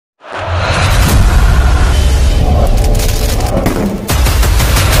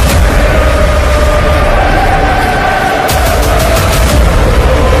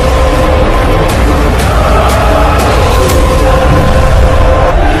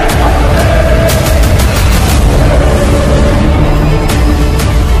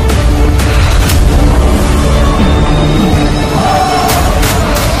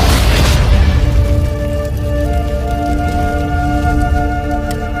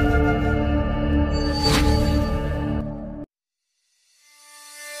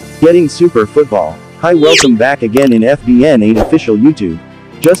Getting Super Football. Hi, welcome back again in FBN8 official YouTube.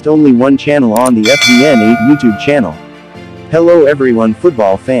 Just only one channel on the FBN8 YouTube channel. Hello everyone,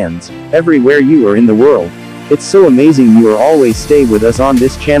 football fans, everywhere you are in the world. It's so amazing you are always stay with us on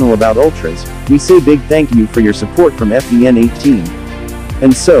this channel about ultras. We say big thank you for your support from FBN8 team.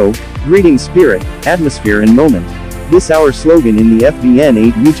 And so, greeting spirit, atmosphere and moment. This our slogan in the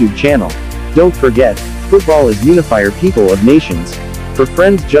FBN8 YouTube channel. Don't forget, football is unifier people of nations. For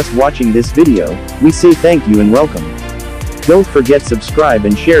friends just watching this video, we say thank you and welcome. Don't forget subscribe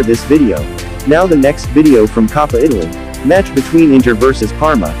and share this video. Now the next video from Coppa Italy. Match between Inter versus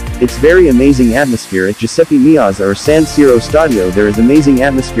Parma. It's very amazing atmosphere at Giuseppe Meazza or San Siro Stadio. There is amazing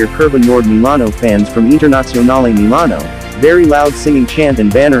atmosphere. Curva NORD Milano fans from Internazionale Milano. Very loud singing, chant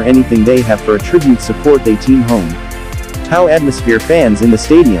and banner, anything they have for a tribute support they team home. How atmosphere fans in the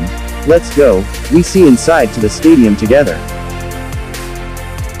stadium. Let's go, we see inside to the stadium together.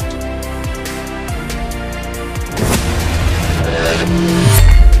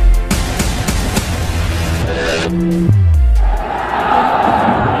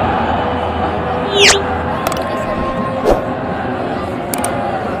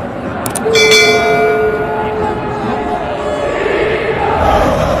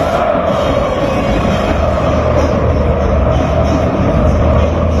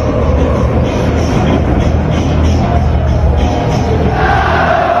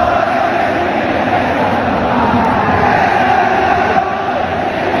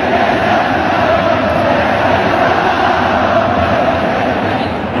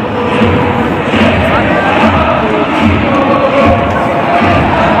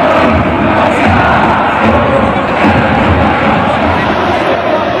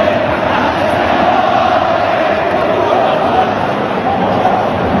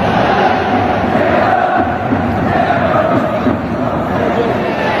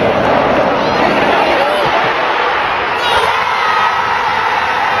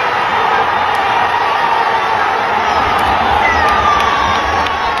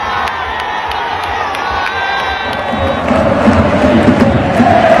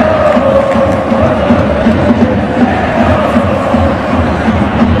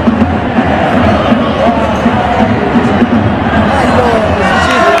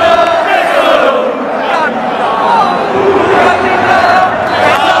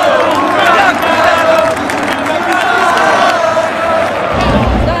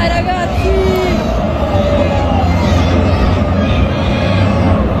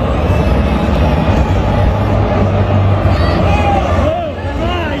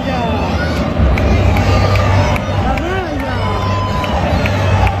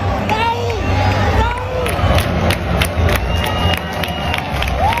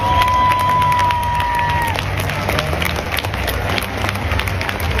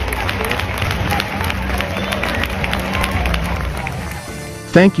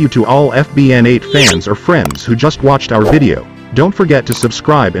 Thank you to all FBN8 fans or friends who just watched our video. Don't forget to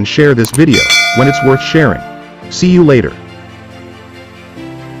subscribe and share this video, when it's worth sharing. See you later.